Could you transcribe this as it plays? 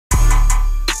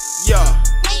Yeah,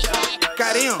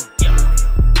 got him.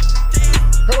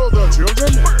 Hello there,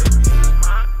 children.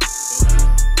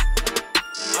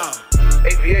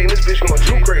 APA and this bitch going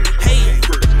too crazy. Hey,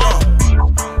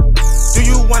 do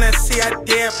you wanna see a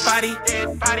dead body?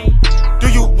 Do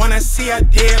you wanna see a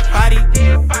dead body?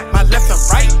 My left and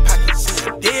right pocket, see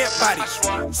a dead body.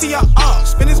 See her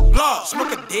spin his blood,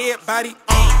 smoke a dead body.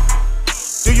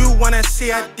 Do you wanna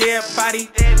see a dead body?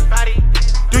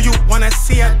 Do you wanna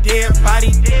see a dead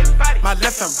body? My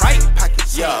left and right pocket,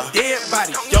 see a dead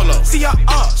body. YOLO. See her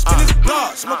spin his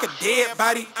blood, smoke a dead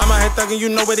body. I'm out here thuggin', you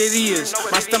know what it is.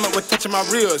 My stomach was touching my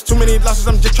ribs. Too many losses,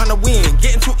 I'm just tryna win.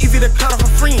 Getting too easy to cut off a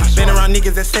friend. Been around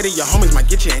niggas that say that your homies might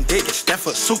get you and dead, get staffed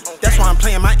for a suit. That's why I'm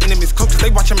playing my enemies close, cause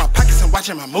they watching my pockets and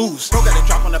watching my moves. Bro got a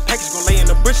drop on the package, gon' lay in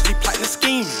the bush, he plotting and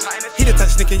scheming. He the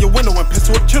touch sneak in your window and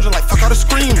pistol with children like fuck all the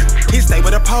screaming. He stay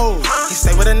with a pole, he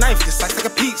stay with a knife, just like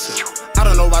a pizza. I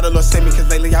don't know why the Lord sent me, cause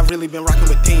lately I've really been rocking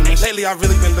with demons. Lately I've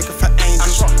really been looking for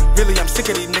angels. Really, I'm sick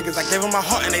of these niggas, I gave them my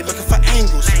heart and they looking for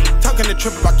angles. Talking to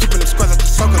Trip about keeping them squares at the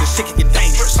circle, this shit can get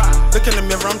dangerous. Look in the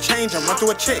mirror, I'm changing, run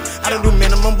through a check. I don't do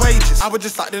minimum wages, I was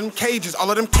just locked in them cages. All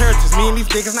of them characters, me and these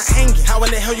niggas not hanging. How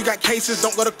in the hell you got cases,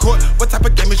 don't go to court? What type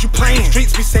of game is you playing?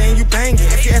 Streets be saying you banging.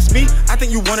 If you ask me, I think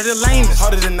you one of the lamest.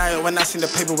 Harder than I when I seen the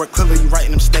paperwork, clearly you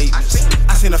writing them statements.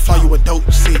 I seen a flaw, you a dope,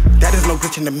 see, that is no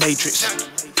glitch in the matrix.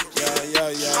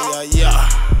 Yeah.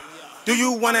 Do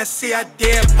you wanna see a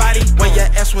dead body? Where your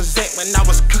ass was at when I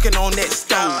was cooking on that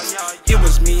stove? It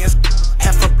was me and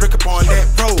half a brick up on that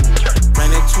road.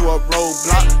 Ran into a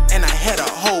roadblock and I had a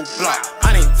whole block.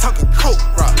 I ain't talking coke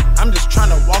rock, I'm just trying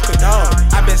to walk a dog.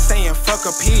 I been saying fuck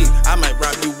a pig, I might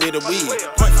rob you with a wig.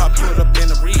 Point I put up in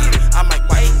the reed, I might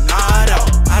wipe you not out.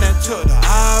 I done took the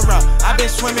high route, I been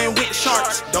swimming with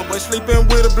sharks. Dope boy sleeping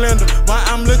with a blender, why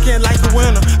I'm looking like a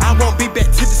winner. I won't be back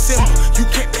to December, you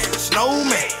can't ban the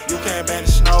snowman. You can't ban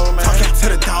the snowman. Talking to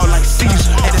the dog like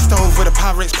Caesar. At the stove with a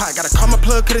Pyrex pot, gotta call my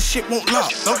plug cause the shit won't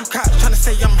lock. Local cops tryna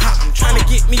say I'm hot, I'm tryna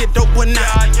get me a dope one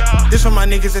now. This for my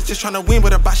niggas that's just tryna win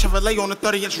with a Bosch Chevrolet on a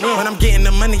 30-inch rim. When I'm getting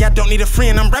the money, I don't need a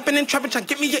friend. I'm rapping and trapping, tryna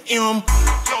get me an M.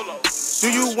 Do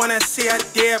you wanna see a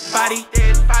dead body?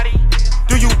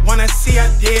 Do you wanna see a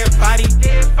dead body?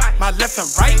 My left and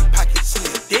right pocket, see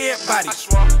a dead body.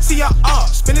 See her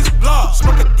spin his blood,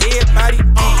 smoke a dead body.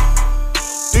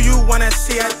 Do you wanna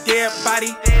see a dead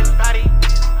body?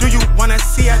 Do you wanna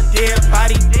see a dead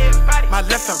body? My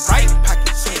left and right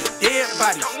pocket, see a dead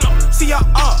body. See her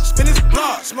spin his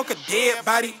blood, smoke a dead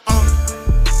body.